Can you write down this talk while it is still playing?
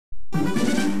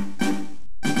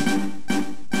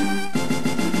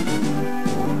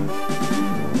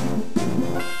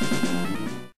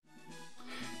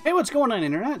what's going on,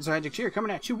 Internet? Xiagax here,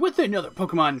 coming at you with another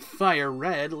Pokemon Fire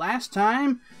Red. Last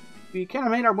time, we kind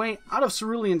of made our way out of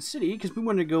Cerulean City, because we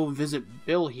wanted to go visit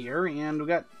Bill here, and we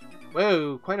got,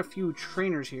 whoa, quite a few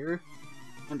trainers here.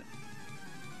 And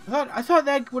I thought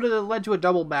that would have led to a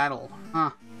double battle. Huh.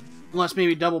 Unless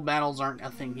maybe double battles aren't a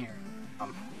thing here.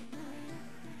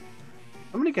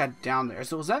 Somebody got down there.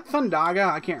 So was that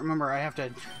Thundaga? I can't remember. I have to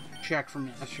check from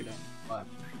yesterday. But,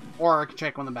 or I can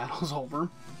check when the battle's over.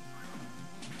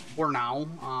 Or now.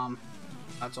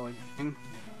 That's always a thing.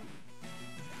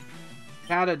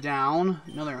 Kata down.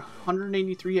 Another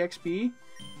 183 XP.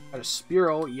 Got a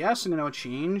Spearow. Yes, I'm going to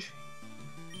change.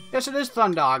 Yes, it is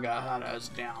Thundaga that is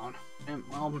down. And,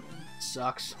 well, it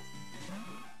sucks.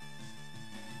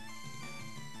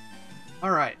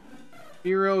 Alright.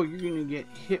 Spearow, you're going to get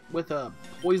hit with a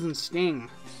Poison Sting.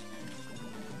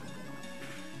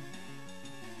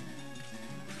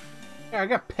 Yeah, I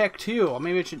got Peck too.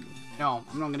 Maybe I should... No,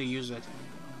 I'm not going to use it.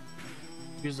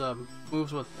 Use the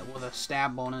moves with a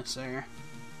stab bonus there.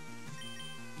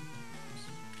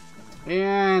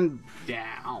 And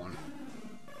down.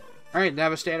 Alright,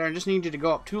 Devastator, I just need you to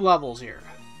go up 2 levels here.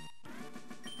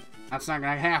 That's not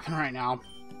going to happen right now.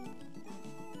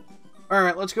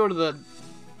 Alright, let's go to the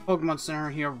Pokemon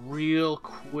Center here real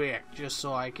quick, just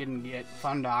so I can get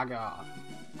Thundaga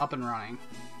up and running.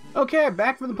 Okay,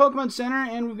 back from the Pokemon Center,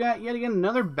 and we've got yet again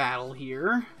another battle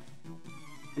here.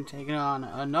 And taking on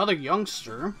another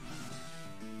youngster.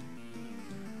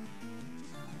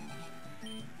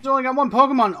 He's only got 1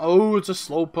 Pokemon. Oh, it's a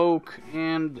Slowpoke,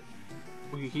 and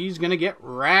he's gonna get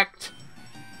wrecked.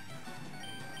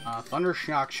 Thunder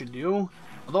Shock should do.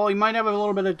 Although he might have a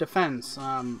little bit of defense.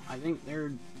 I think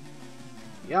they're...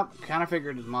 Yep, kind of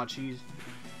figured as much.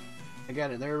 I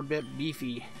get it, they're a bit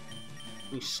beefy.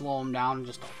 Let me slow them down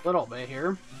just a little bit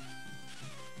here.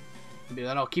 Maybe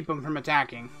that'll keep them from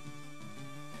attacking.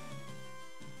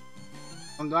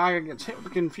 Thundaga gets hit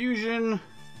with Confusion.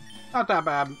 Not that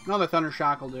bad. Another Thunder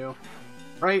Shock will do.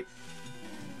 Right?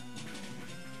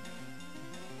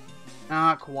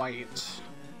 Not quite.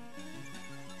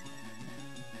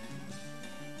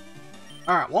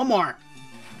 Alright, one more.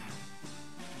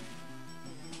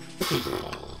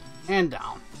 And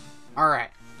down.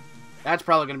 Alright. That's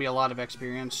probably going to be a lot of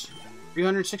experience.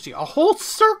 360. A whole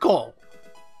circle!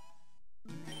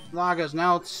 Thundaga's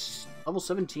now level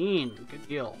 17. Good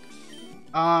deal.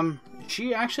 Is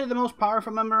she actually the most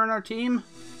powerful member on our team?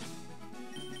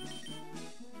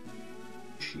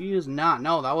 She is not.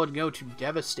 No, that would go to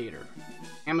Devastator.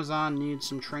 Amazon needs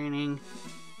some training.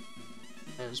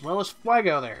 As well as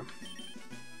Fuego there.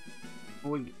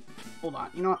 Hold on.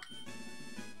 You know what?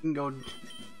 We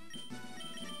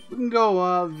can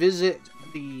go visit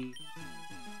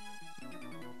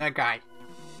that guy.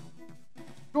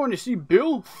 Going to see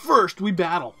Bill? First, we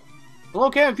battle. Well,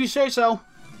 okay, if you say so.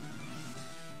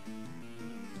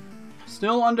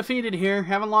 Still undefeated here.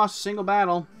 Haven't lost a single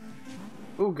battle.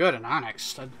 Oh, good, an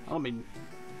Onyx. That'll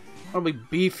be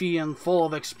beefy and full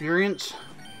of experience.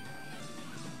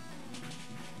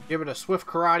 Give it a swift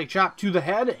karate chop to the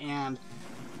head, and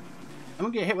I'm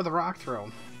gonna get hit with a rock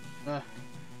throw.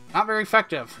 Not very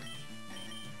effective.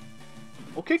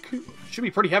 Okay, should be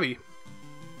pretty heavy.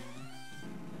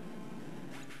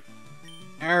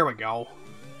 There we go.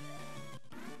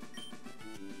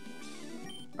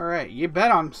 Alright, you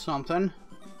bet on something.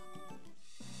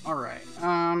 Alright,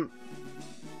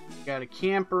 got a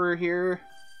camper here.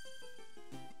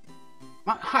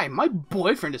 Hi, my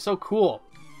boyfriend is so cool.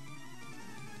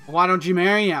 Why don't you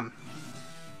marry him?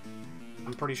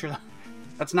 I'm pretty sure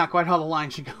that's not quite how the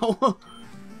line should go.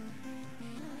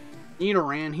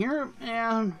 Nidoran here,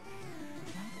 and...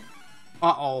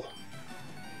 Uh-oh.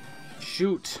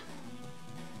 Shoot.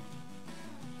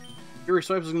 Fury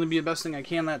Swipes is going to be the best thing I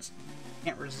can't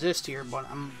resist here, but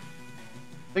I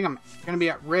think I'm going to be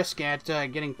at risk at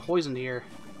getting poisoned here.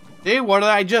 See, what did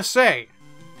I just say?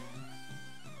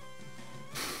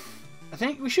 I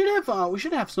think we should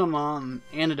have some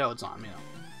antidotes on me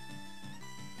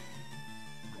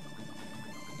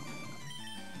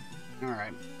though. All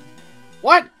right.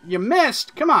 What? You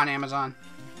missed? Come on, Amazon.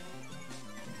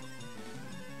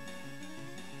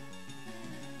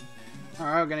 All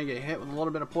right, we're gonna get hit with a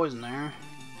little bit of poison there.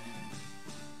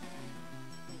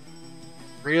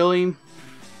 Really?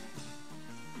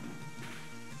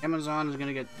 Amazon is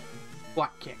gonna get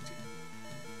butt kicked.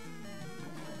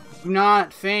 Do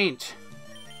not faint.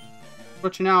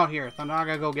 Switching out here.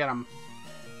 Thundaga, go get him.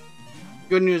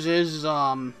 Good news is, they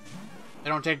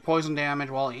don't take poison damage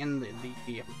while in the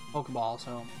Pokeball,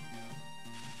 so...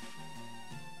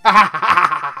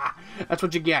 That's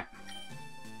what you get.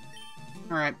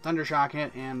 Alright, Thunder Shock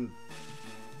hit, and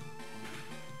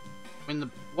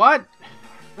What?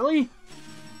 Really?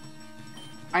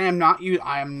 I am not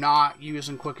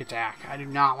using quick attack. I do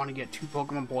not want to get 2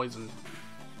 Pokemon poisoned.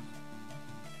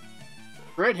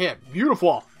 Great hit.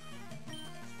 Beautiful.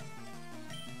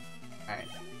 Alright.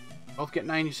 Both get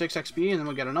 96 XP, and then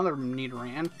we'll get another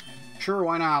Nidoran. Sure,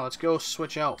 why not? Let's go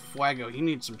switch out Fuego. He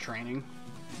needs some training.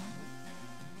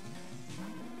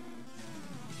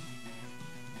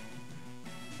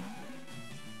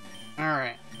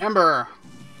 Alright. Ember.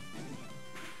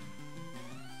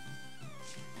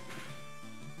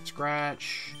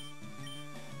 Scratch.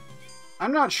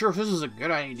 I'm not sure if this is a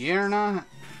good idea or not.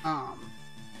 I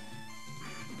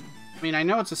mean, I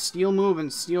know it's a steel move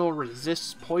and steel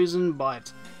resists poison,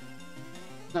 but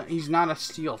he's not a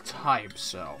steel type,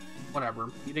 so whatever.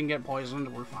 He didn't get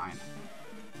poisoned, we're fine.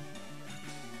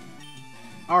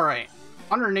 Alright,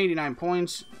 189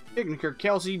 points. Ignikir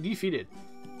Kelsey defeated.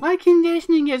 My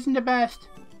conditioning isn't the best.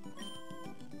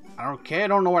 Okay, I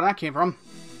don't know where that came from.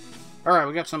 Alright,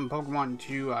 we got some Pokemon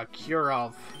to cure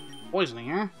of poisoning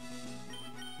here.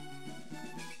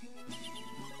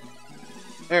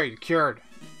 There, you're cured.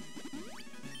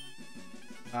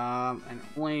 And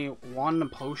only 1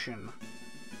 potion.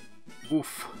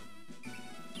 Oof.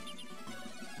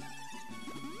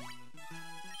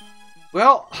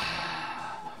 Well,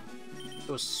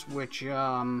 go switch,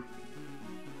 nope,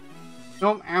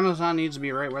 Amazon needs to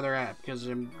be right where they're at, because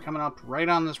I'm coming up right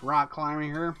on this rock climber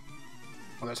here.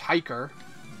 Well, this hiker.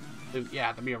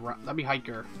 Yeah, that'd be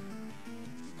hiker.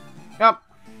 Yep.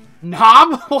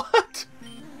 Knob? What?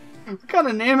 What kind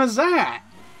of name is that?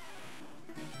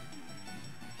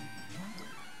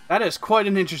 That is quite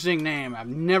an interesting name. I've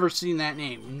never seen that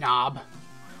name. Knob.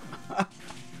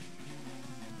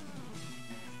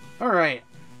 Alright.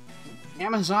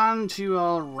 Amazon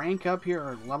to rank up here,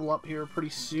 or level up here pretty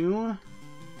soon.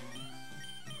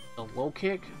 The low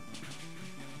kick.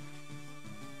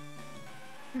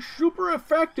 You're super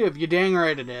effective. You dang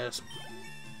right it is.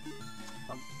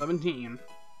 17.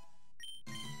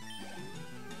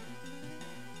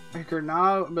 Hiker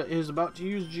now, but is about to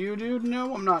use Geodude.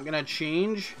 No, I'm not gonna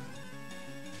change.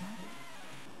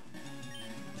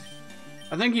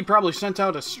 I think he probably sent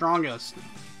out his strongest.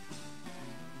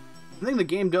 I think the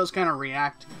game does kind of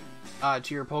react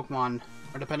to your Pokemon,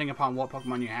 or depending upon what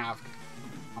Pokemon you have.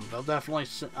 They'll definitely,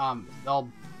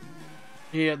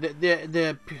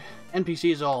 the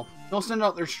NPCs they'll send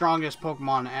out their strongest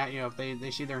Pokemon at you if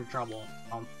they see they're in trouble.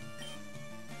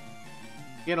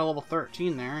 Get a level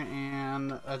 13 there,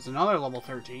 and that's another level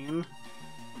 13.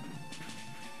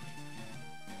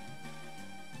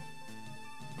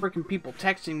 Freaking people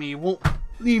texting me won't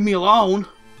leave me alone.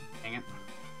 Dang it.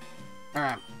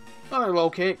 Alright. Another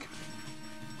low kick.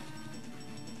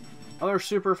 Another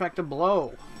super effective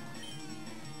blow.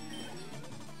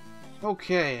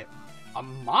 Okay. A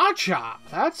Machop.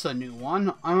 That's a new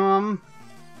one.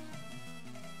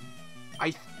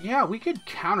 Yeah, we could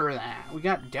counter that. We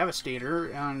got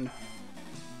Devastator, and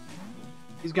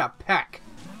he's got Peck.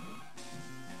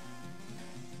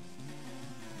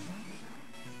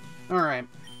 Alright.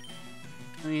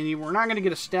 I mean, we're not going to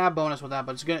get a stab bonus with that,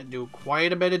 but it's going to do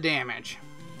quite a bit of damage.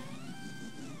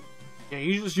 Yeah,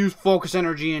 you just use Focus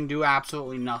Energy and do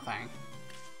absolutely nothing.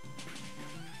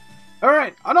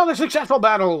 Alright, another successful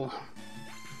battle!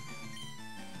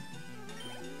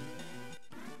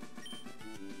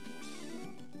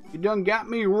 You done got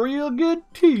me real good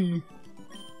tea.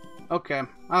 Okay,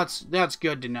 that's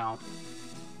good to know.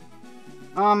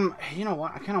 You know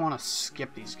what? I kind of want to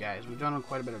skip these guys. We've done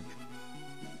quite a bit of...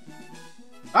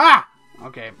 Ah!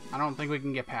 Okay, I don't think we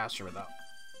can get past her without...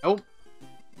 Nope.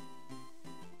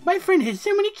 My friend has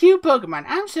so many cute Pokemon.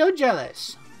 I'm so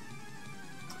jealous.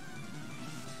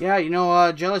 Yeah, you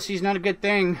know, jealousy's not a good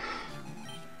thing.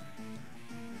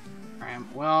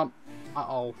 Alright, well...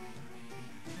 Uh-oh.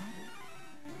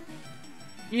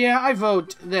 Yeah, I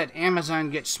vote that Amazon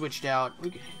gets switched out.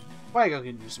 Fuego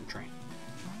can do some training.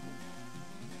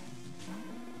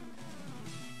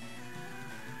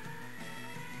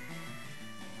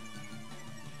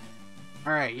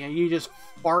 Alright, yeah, you just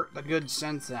fart the good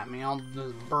sense at me. I'll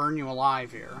just burn you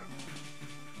alive here.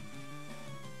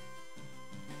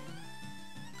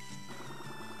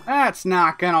 That's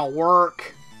not gonna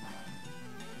work.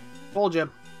 Told you.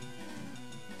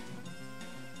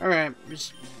 Alright,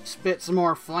 just spit some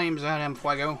more flames at him,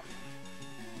 Fuego.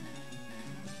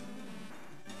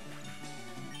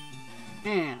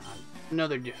 And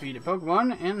another defeated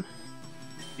Pokemon, and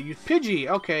use Pidgey.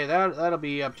 Okay, that'll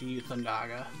be up to you,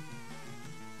 Thundaga.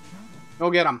 Go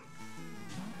get him.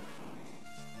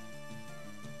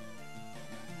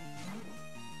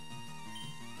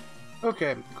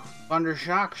 Okay, Thunder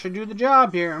Shock should do the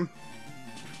job here.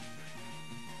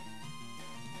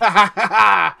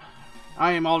 I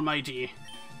am almighty.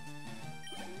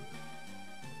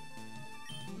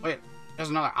 Wait, there's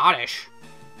another Oddish.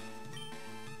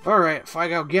 Alright,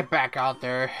 Figo, get back out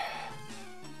there.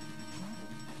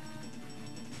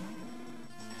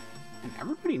 And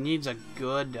everybody needs a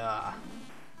good,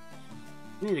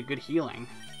 need a good healing.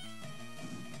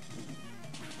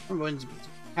 Everyone's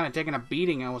kind of taking a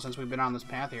beating since we've been on this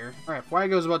path here. Alright,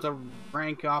 Fuego's about to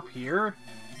rank up here.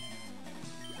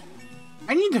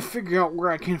 I need to figure out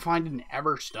where I can find an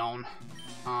Everstone.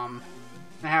 I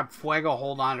have Fuego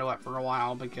hold on to it for a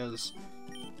while because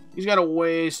he's got a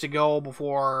ways to go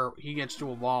before he gets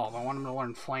to evolve. I want him to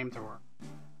learn Flamethrower.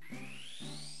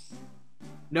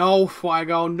 No,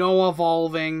 Fuego, no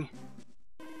evolving.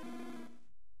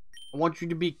 I want you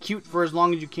to be cute for as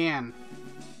long as you can.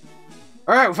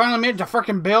 Alright, we finally made it to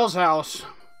frickin' Bill's house.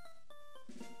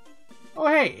 Oh,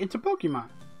 hey, it's a Pokemon.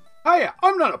 Hiya,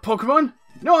 I'm not a Pokemon.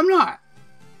 No, I'm not.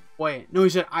 Wait, no, he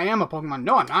said, I am a Pokemon.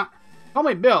 No, I'm not. Call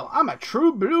me Bill. I'm a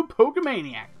true blue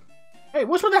Pokemaniac. Hey,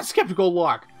 what's with that skeptical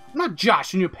look? I'm not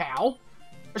joshing you, pal.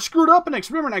 I screwed up an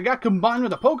experiment I got combined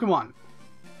with a Pokemon.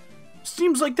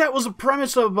 Seems like that was the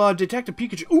premise of Detective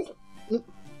Pikachu. Ooh,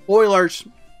 spoilers.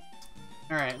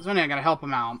 Alright, so now I gotta help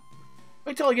him out.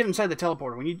 Wait till I get inside the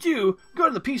teleporter. When you do, go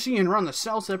to the PC and run the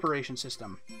cell separation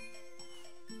system.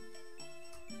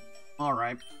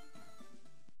 Alright.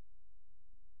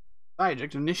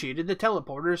 Xiagax initiated the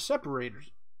teleporter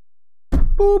separators.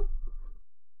 Boop!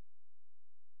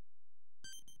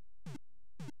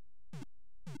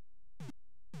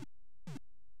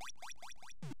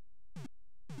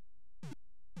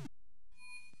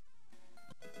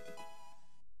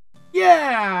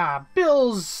 Yeah!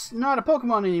 Bill's not a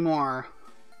Pokemon anymore.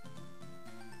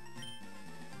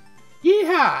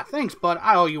 Yeah! Thanks, bud.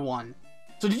 I owe you one.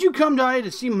 So did you come by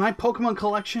to see my Pokemon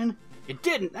collection? You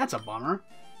didn't. That's a bummer.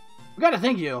 We gotta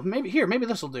thank you. Maybe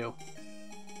this'll do.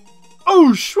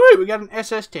 Oh, sweet! We got an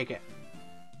SS ticket.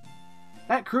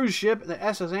 That cruise ship, the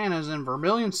SS Anna, is in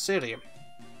Vermilion City.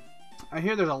 I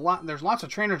hear there's lots of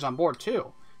trainers on board,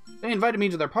 too. They invited me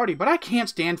to their party, but I can't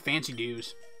stand fancy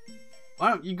dues. Why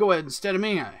don't you go ahead instead of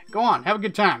me? Go on, have a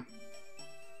good time.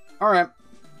 Alright.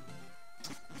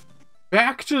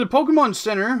 Back to the Pokemon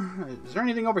Center. Is there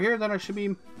anything over here that I should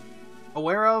be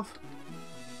aware of?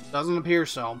 Doesn't appear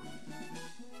so.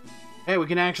 Hey, we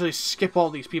can actually skip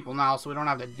all these people now so we don't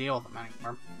have to deal with them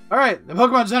anymore. Alright, the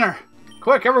Pokemon Center.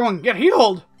 Quick, everyone, get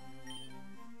healed!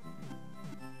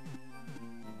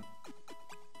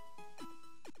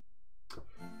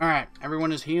 Alright,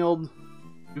 everyone is healed.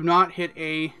 Do not hit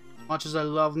A. Much as I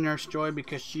love Nurse Joy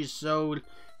because she's so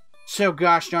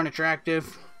gosh darn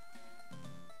attractive.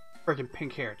 Freaking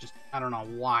pink hair. Just, I don't know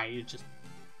why.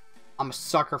 I'm a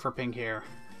sucker for pink hair.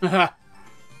 Except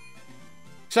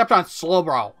on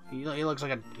Slowbro. He looks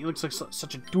like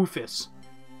such a doofus.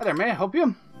 Hi there, may I help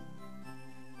you?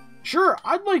 Sure,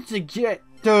 I'd like to get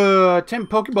 10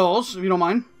 Pokeballs, if you don't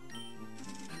mind.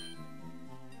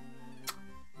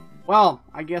 Well,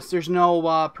 I guess there's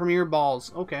no Premier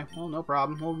Balls. Okay, well, no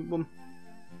problem. We'll...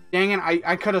 Dang it,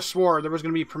 I could have swore there was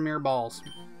going to be Premier Balls.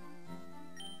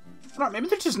 I don't know, maybe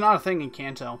there's just not a thing in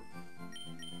Kanto.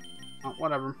 Oh,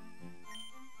 whatever.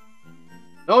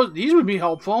 These would be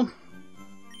helpful.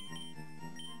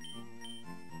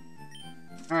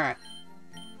 Alright.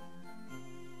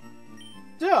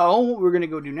 So, what we're going to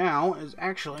go do now is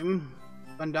actually...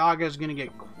 Thundaga is going to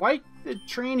get quite the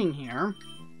training here.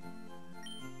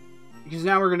 Because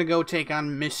now we're going to go take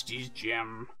on Misty's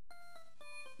gym.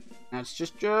 That's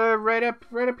just right up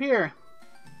here.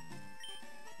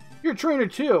 You're a trainer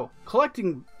too.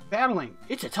 Collecting, battling.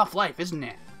 It's a tough life, isn't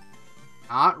it?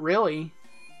 Not really.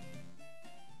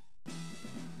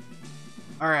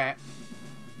 Alright.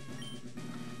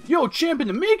 Yo, champ in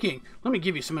the making! Let me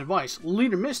give you some advice.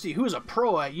 Leader Misty, who is a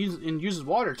pro at uses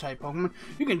water-type Pokemon,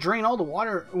 you can drain all the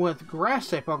water with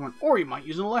grass-type Pokemon, or you might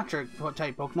use an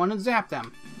electric-type Pokemon and zap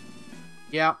them.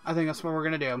 Yeah, I think that's what we're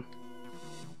gonna do.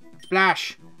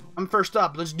 Splash! I'm first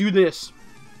up. Let's do this.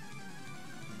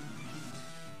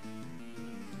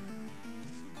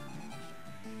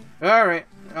 Alright.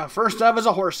 First up is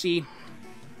a Horsey.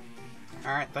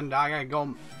 Alright, Thundaga,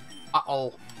 go...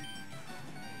 Uh-oh.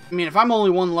 I mean, if I'm only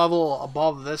one level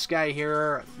above this guy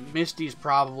here, Misty's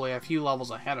probably a few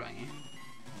levels ahead of me.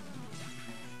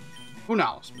 Who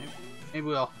knows? Maybe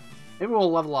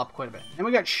we'll level up quite a bit. And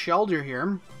we got Shelder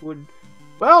here.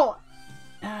 Well,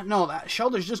 no, that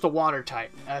Shelder's just a water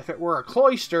type. If it were a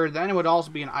Cloyster, then it would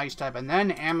also be an ice type, and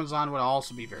then Amazon would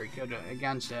also be very good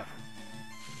against it.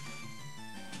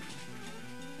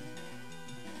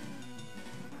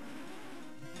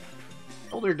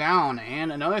 Shoulder down,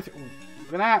 and another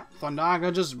Look at that.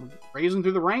 Thundaga just raising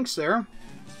through the ranks there.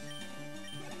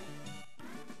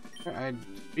 I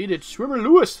defeated Swimmer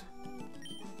Lewis.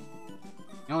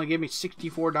 He only gave me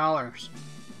 $64.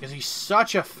 Because he's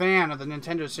such a fan of the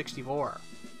Nintendo 64.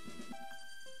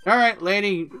 Alright,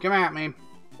 lady, come at me.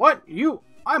 What? You?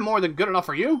 I'm more than good enough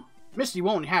for you? Misty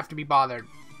won't have to be bothered.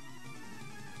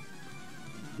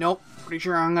 Nope. Pretty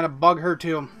sure I'm gonna bug her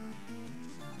too.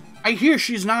 I hear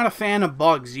she's not a fan of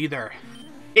bugs either.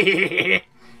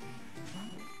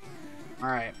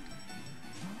 Alright.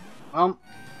 Well.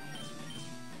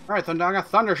 Alright, Thundaga,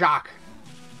 Thundershock.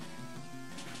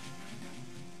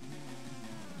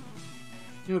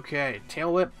 Okay,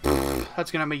 Tail Whip.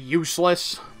 That's gonna be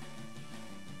useless.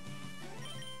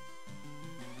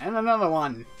 And another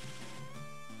one.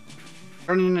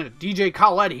 Turning into DJ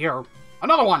Khaled here.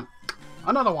 Another one.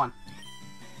 Another one.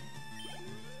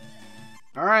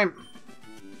 Alright.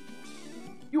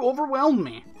 You overwhelmed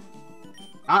me.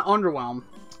 Not underwhelmed.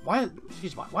 Why?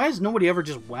 Jeez, why is nobody ever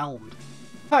just whelmed?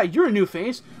 Hi, you're a new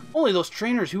face. Only those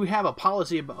trainers who have a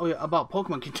policy about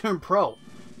Pokemon can turn pro.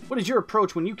 What is your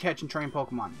approach when you catch and train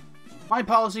Pokemon? My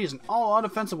policy is an all-out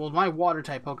offensive with my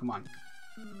water-type Pokemon.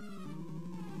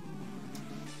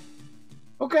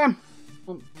 Okay.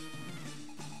 Well,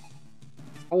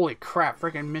 holy crap,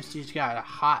 freaking Misty's got a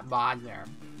hot bod there.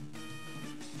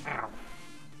 Ow.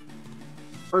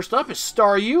 First up is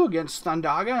Staryu against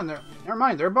Thundaga, and never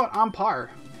mind, they're about on par.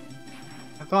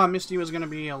 I thought Misty was going to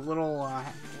be a little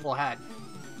ahead.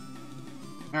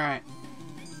 Alright.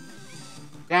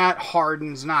 That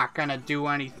Harden's not going to do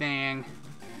anything.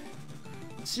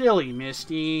 Silly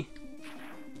Misty.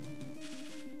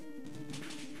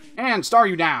 And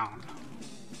Staryu down.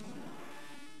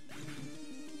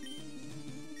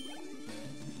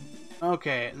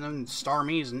 Okay, and then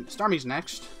Starmie's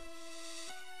next.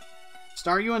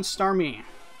 Staryu and Starmie.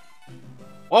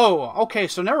 Whoa, okay,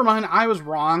 so never mind, I was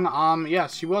wrong.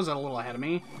 Yes, she was a little ahead of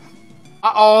me.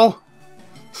 Uh-oh!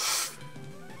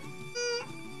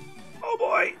 Oh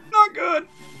boy, not good!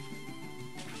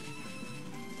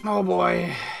 Oh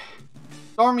boy.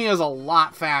 Starmie is a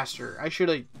lot faster. I should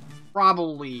have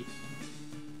probably...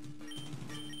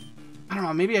 I don't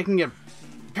know, maybe I can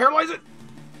paralyze it?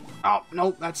 Oh,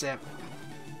 nope, that's it.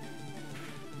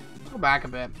 Let's go back a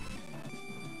bit.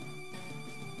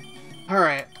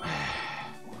 Alright.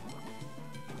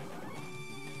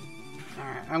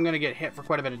 Alright, I'm gonna get hit for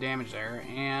quite a bit of damage there,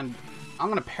 and I'm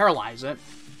gonna paralyze it.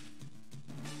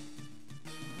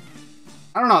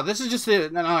 I don't know, this is just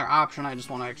another option I just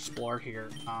want to explore here.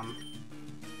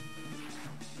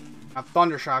 A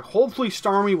Thundershock. Hopefully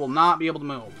Starmie will not be able to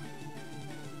move.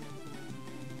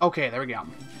 Okay, there we go.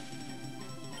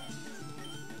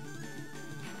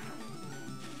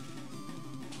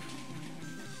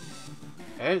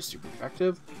 Okay, super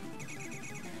effective.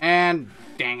 And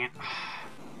dang it.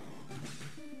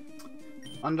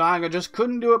 Thundaga just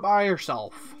couldn't do it by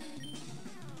herself.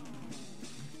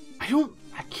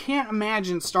 I can't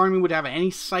imagine Starmie would have any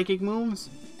psychic moves.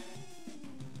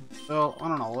 So, I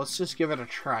don't know, let's just give it a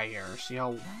try here. See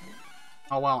how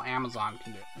well Amazon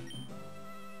can do.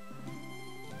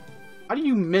 How do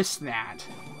you miss that?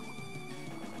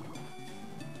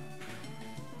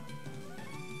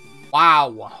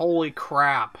 Wow, holy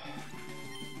crap.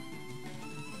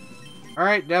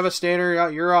 Alright,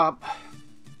 Devastator, you're up.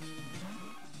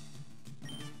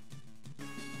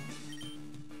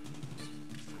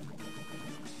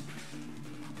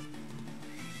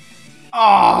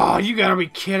 Oh, you gotta be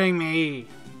kidding me.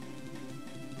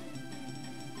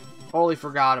 Totally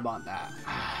forgot about that.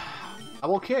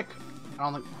 Double kick. I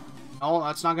don't think... Oh,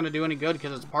 that's not gonna do any good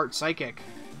because it's part psychic.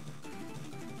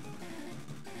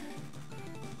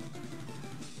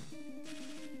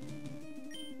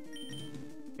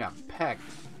 Got pegged.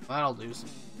 That'll do some.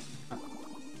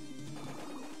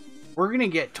 We're gonna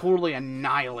get totally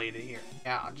annihilated here.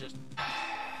 Yeah, just...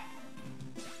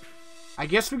 I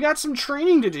guess we got some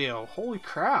training to do. Holy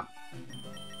crap.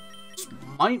 This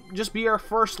might just be our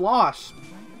first loss.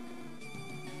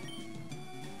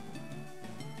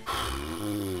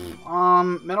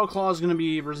 Metal Claw is gonna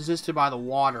be resisted by the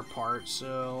water part,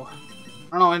 so... I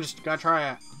don't know, I just gotta try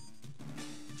it.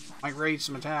 Might raise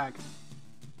some attack.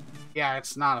 Yeah,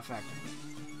 it's not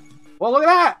effective. Well, look at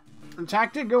that! The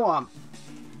attack did go up.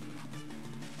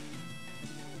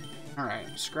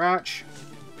 Alright, scratch.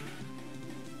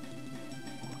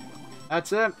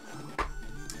 That's it.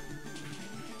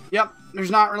 Yep,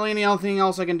 there's not really anything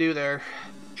else I can do there.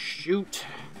 Shoot.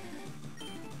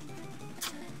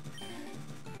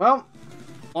 Well,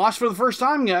 lost for the first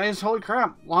time, guys. Holy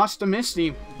crap. Lost to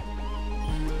Misty.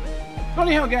 So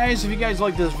anyhow, guys, if you guys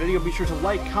like this video, be sure to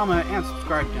like, comment, and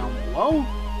subscribe down below.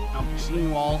 I'll be seeing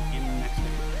you all in the next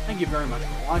video. Thank you very much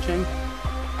for watching.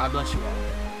 God bless you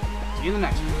all. See you in the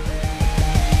next one.